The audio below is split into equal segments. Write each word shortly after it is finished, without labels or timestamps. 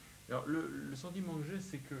Alors, le sentiment que j'ai,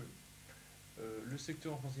 c'est que le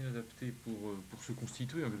secteur infantile adapté, pour se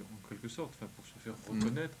constituer en quelque sorte, enfin, pour se faire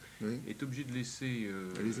reconnaître, Oui. est obligé de laisser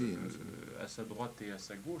Allez-y. à sa droite et à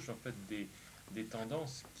sa gauche en fait des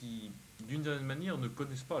tendances qui, d'une certaine manière, ne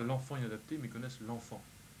connaissent pas l'enfant inadapté, mais connaissent l'enfant.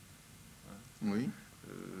 Hein. Oui.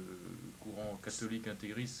 Courant catholique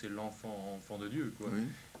intégriste, c'est l'enfant, enfant de Dieu, quoi. Oui.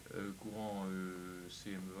 Courant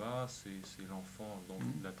CMEA, c'est l'enfant dans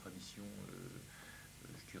la tradition,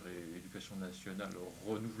 je dirais, éducation nationale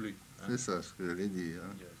renouvelée. Hein. C'est ça ce que j'allais dire.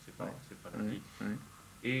 Hein. C'est pas la Oui. vie. Oui.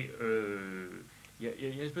 Et il y a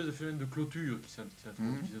une espèce de phénomène de clôture qui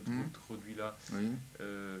s'introduit là. Oui.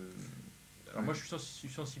 Alors moi, je suis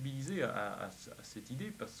sensibilisé à cette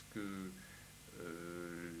idée parce que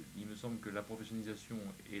il me semble que la professionnalisation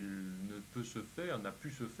ne peut se faire, n'a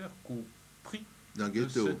pu se faire qu'au prix d'un de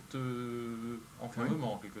ghetto. cet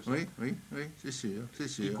enfermement, en quelque sorte. Oui, c'est sûr.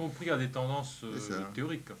 Y compris à des tendances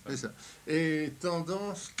théoriques. Enfin. C'est ça. Et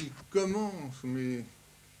tendances qui commencent, mais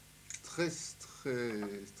très, très,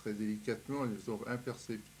 très délicatement, elles sont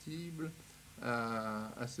imperceptibles,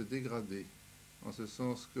 à se dégrader. En ce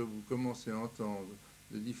sens que vous commencez à entendre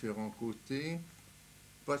de différents côtés,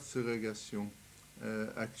 pas de ségrégation,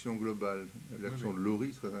 action globale. L'action de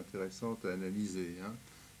Laurie serait intéressante à analyser. Hein.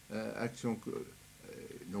 Action,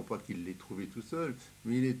 non pas qu'il l'ait trouvé tout seul,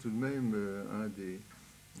 mais il est tout de même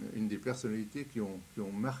une des personnalités qui ont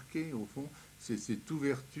marqué, au fond, cette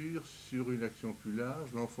ouverture sur une action plus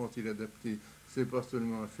large. L'enfantile adapté, c'est pas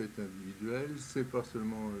seulement un fait individuel, c'est pas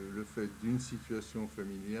seulement le fait d'une situation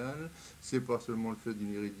familiale, c'est pas seulement le fait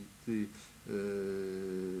d'une hérédité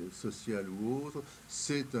sociale ou autre,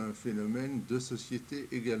 c'est un phénomène de société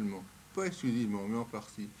également. Pas exclusivement, mais en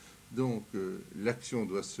partie. Donc, l'action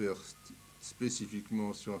doit se faire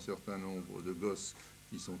spécifiquement sur un certain nombre de gosses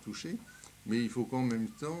qui sont touchés, mais il faut qu'en même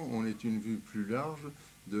temps, on ait une vue plus large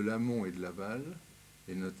de l'amont et de l'aval,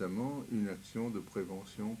 et notamment une action de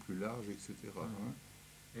prévention plus large, etc.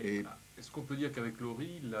 Hein. Et est-ce qu'on peut dire qu'avec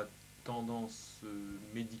Laurie, la tendance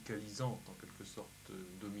médicalisante, en quelque sorte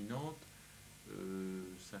dominante,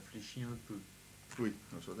 s'infléchit un peu? Oui,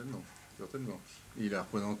 certainement. Il a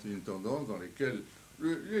représenté une tendance dans laquelle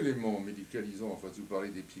l'élément médicalisant, enfin, si vous parlez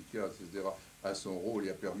des psychiatres, etc., a son rôle et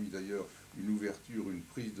a permis d'ailleurs une ouverture, une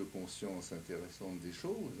prise de conscience intéressante des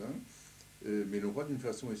choses, hein, mais non pas d'une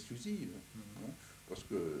façon exclusive. Hein, parce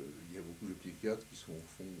qu'il y a beaucoup de psychiatres qui sont au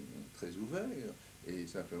fond très ouverts et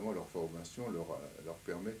simplement leur formation leur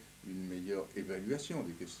permet une meilleure évaluation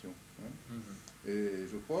des questions. Hein. Et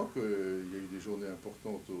je crois qu'il y a eu des journées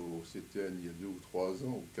importantes au CTN il y a 2 ou 3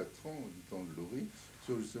 ans ou 4 ans, du temps de Laurie,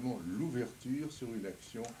 sur justement l'ouverture sur une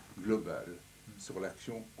action globale, sur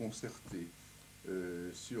l'action concertée,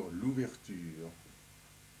 sur l'ouverture.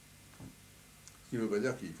 Ce qui ne veut pas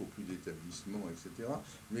dire qu'il ne faut plus d'établissements, etc.,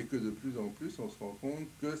 mais que de plus en plus on se rend compte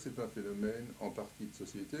que c'est un phénomène en partie de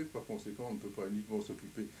société, que par conséquent on ne peut pas uniquement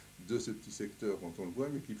s'occuper de ce petit secteur quand on le voit,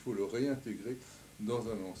 mais qu'il faut le réintégrer dans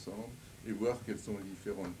un ensemble et voir quelles sont les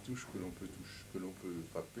différentes touches que l'on peut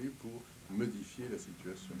frapper pour modifier la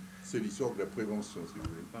situation. C'est l'histoire de la prévention, si vous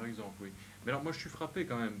voulez. Par exemple, oui. Mais alors moi je suis frappé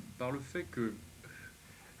quand même par le fait que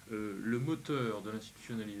le moteur de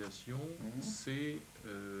l'institutionnalisation, c'est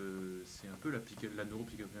un peu la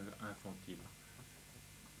neuropsychiatrie infantile.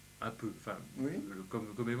 Un peu, enfin,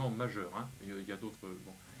 comme élément majeur. Hein. Il y a d'autres...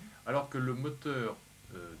 Bon. Alors que le moteur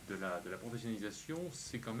de la professionnalisation,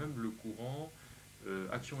 c'est quand même le courant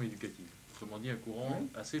action éducative. Autrement dit, un courant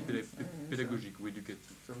assez pédagogique ou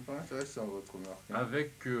éducatif. Ça me paraît intéressant, votre remarque. Hein.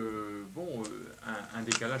 Avec un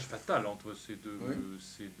décalage fatal entre ces deux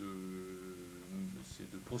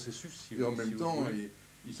processus. Si et en même temps,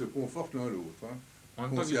 ils se confortent l'un l'autre. Hein.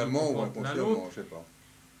 Consciemment ou inconsciemment, je ne sais pas.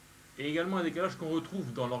 Et également un décalage qu'on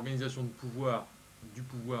retrouve dans l'organisation du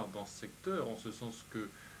pouvoir dans ce secteur, en ce sens que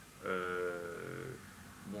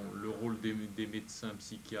le rôle des médecins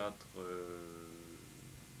psychiatres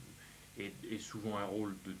est souvent un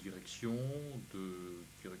rôle de direction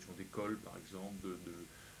d'école par exemple,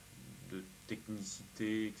 de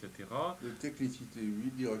technicité, etc. De technicité,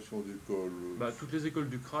 oui, direction d'école. Toutes les écoles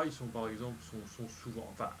du CRAI sont par exemple sont souvent...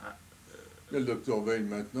 Enfin, il y a le docteur Veil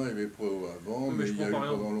maintenant, il y avait Pro avant, mais il y a eu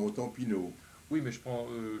pendant longtemps Pinault. Oui, mais je prends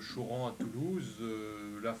Choran à Toulouse,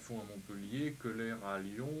 Lafont à Montpellier, Keller à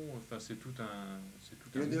Lyon, enfin c'est tout un...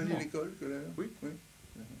 Il y a derrière l'école, Keller? Oui.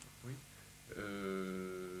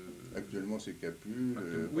 Actuellement c'est Capule,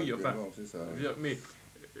 oui, enfin, c'est ça. Mais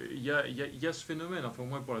il y a ce phénomène, enfin au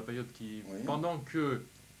moins pour la période qui... Oui. Pendant que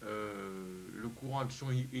le courant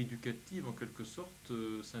action éducative, en quelque sorte,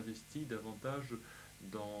 s'investit davantage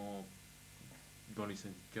dans dans les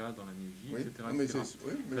syndicats, dans la NEJ, Oui, etc. mais etc.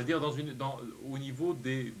 oui, mais C'est-à-dire au niveau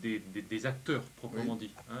des acteurs proprement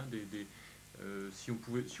dit. Hein, si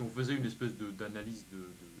on faisait une espèce d'analyse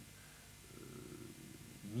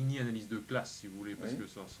mini-analyse de classe, si vous voulez, parce oui, que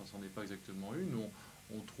ça n'en est pas exactement une,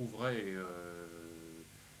 on trouverait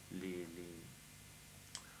les,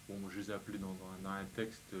 bon, je les ai appelés dans un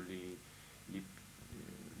texte les,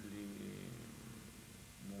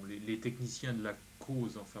 les techniciens de la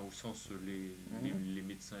cause, enfin au sens les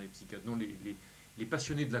médecins, les psychiatres, non, les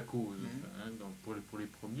passionnés de la cause, enfin, hein, pour les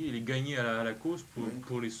premiers, et les gagnés à la cause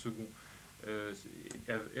pour les seconds.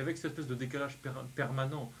 Avec cette espèce de décalage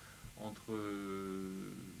permanent entre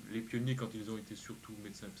les pionniers quand ils ont été surtout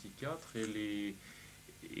médecins psychiatres et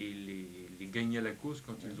les gagnés à la cause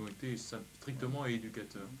quand ils ont été strictement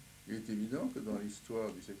éducateurs. Il est évident que dans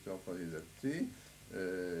l'histoire du secteur infantile adapté,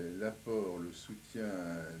 l'apport, le soutien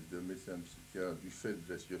de médecins psychiatres du fait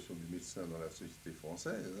de la situation du médecin dans la société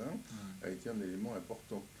française a été un élément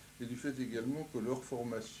important. Et du fait également que leur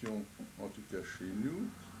formation, en tout cas chez nous,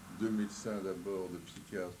 de médecins d'abord, de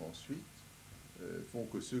psychiatres ensuite, font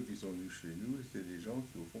que ceux qui sont venus chez nous, c'était des gens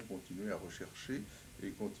qui au fond continuaient à rechercher et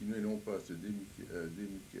continuaient non pas à se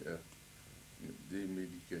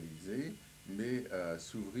démédicaliser, mais à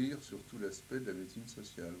s'ouvrir sur tout l'aspect de la médecine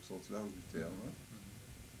sociale, au sens large du terme.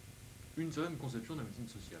 Une certaine conception de la médecine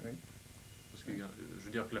sociale. Oui. Parce que je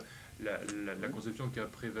veux dire que la conception qui a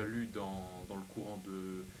prévalu dans le courant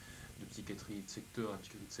de psychiatrie de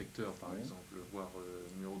secteur, par exemple, voire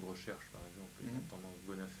numéro de recherche, par exemple, tendance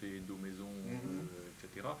Bonafé, Daumaison,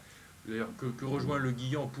 etc. D'ailleurs, que rejoint Le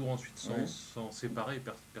Guillan pour ensuite s'en séparer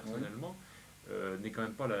personnellement, n'est quand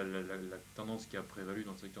même pas la tendance qui a prévalu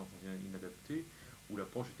dans le secteur inadapté, où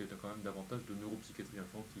l'approche était quand même davantage de neuropsychiatrie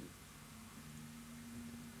infantile.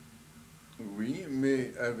 Oui,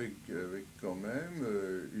 mais avec quand même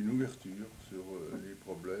une ouverture sur les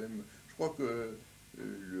problèmes. Je crois que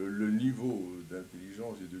le niveau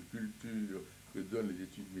d'intelligence et de culture que donnent les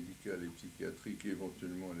études médicales et psychiatriques et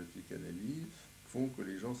éventuellement la psychanalyse font que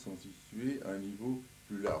les gens sont situés à un niveau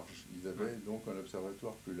plus large. Ils avaient donc un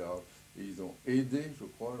observatoire plus large. Et ils ont aidé, je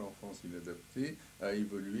crois, l'enfance inadaptée à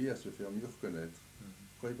évoluer, à se faire mieux reconnaître.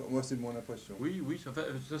 Moi, c'est mon impression. Oui,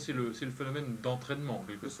 ça c'est le phénomène d'entraînement, en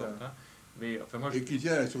quelque sorte. Hein. Mais, enfin, moi, et qui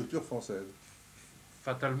tient à la structure française.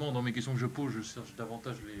 Fatalement, dans mes questions que je pose, je cherche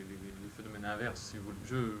davantage les phénomènes inverses, si vous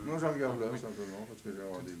voulez. Non, je regarde là, simplement, parce que j'ai un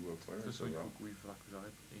rendez-vous après. Il faudra que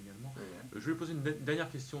j'arrête également. Je vais poser une dernière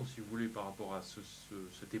question, si vous voulez, par rapport à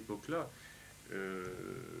cette époque-là.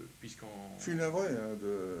 Puisqu'en... Je suis navré.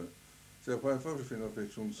 C'est la première fois que je fais une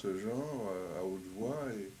réflexion de ce genre, à haute voix,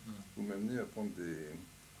 et vous m'amenez à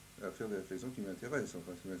faire des réflexions qui m'intéressent.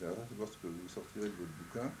 Enfin, ce qui m'intéresse, c'est voir ce que vous sortirez de votre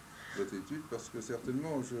bouquin, de votre étude, parce que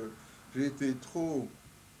certainement, j'ai été trop...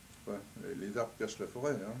 Enfin, les arbres cachent la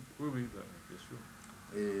forêt. Hein. Oui, bien sûr.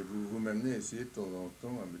 Et vous m'amenez à essayer de temps en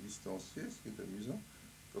temps à me distancier, ce qui est amusant,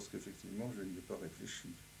 parce qu'effectivement, je n'y ai pas réfléchi.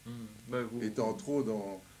 Étant trop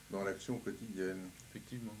dans l'action quotidienne.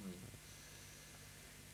 Effectivement, oui.